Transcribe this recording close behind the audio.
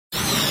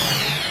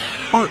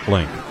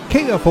ArtLink.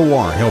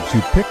 KFOR helps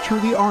you picture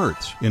the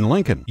arts in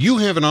Lincoln. You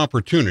have an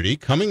opportunity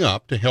coming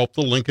up to help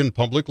the Lincoln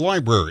Public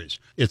Libraries.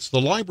 It's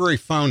the Library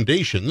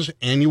Foundation's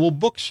annual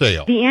book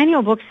sale. The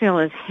annual book sale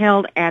is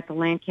held at the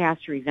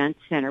Lancaster Event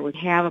Center. We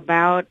have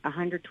about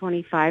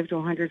 125 to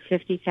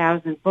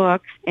 150,000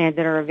 books that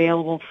are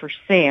available for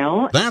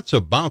sale. That's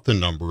about the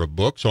number of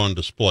books on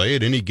display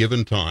at any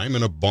given time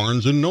in a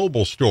Barnes &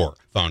 Noble store.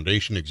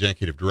 Foundation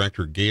Executive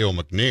Director Gail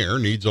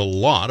McNair needs a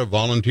lot of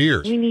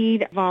volunteers. We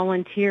need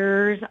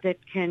volunteers that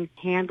can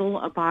handle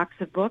a box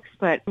of books,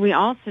 but we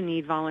also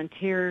need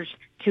volunteers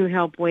to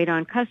help wait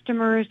on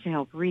customers, to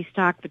help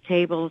restock the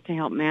tables, to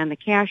help man the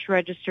cash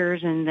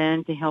registers, and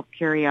then to help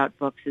carry out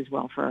books as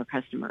well for our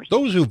customers.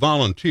 Those who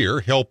volunteer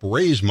help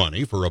raise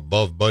money for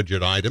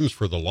above-budget items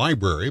for the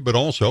library, but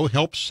also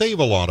help save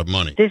a lot of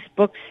money. This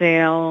book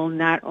sale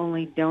not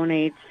only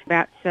donates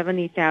about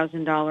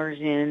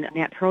 $70,000 in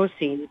net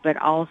proceeds, but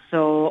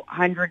also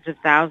hundreds of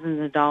thousands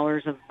of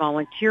dollars of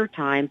volunteer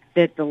time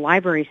that the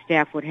library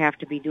staff would have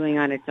to be doing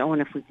on its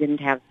own if we didn't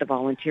have the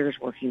volunteers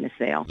working the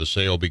sale. The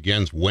sale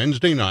begins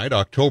Wednesday night,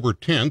 October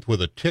 10th, with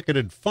a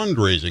ticketed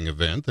fundraising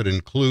event that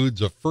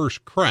includes a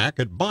first crack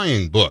at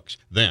buying books.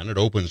 Then it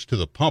opens to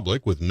the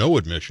public with no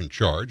admission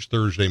charge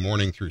Thursday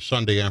morning through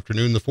Sunday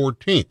afternoon, the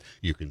 14th.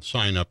 You can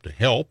sign up to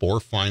help or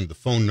find the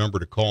phone number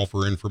to call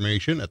for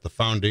information at the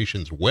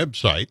Foundation's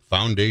website,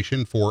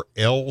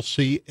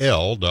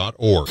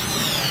 foundationforlcl.org.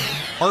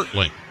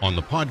 ArtLink on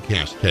the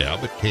podcast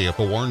tab at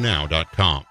kfornow.com.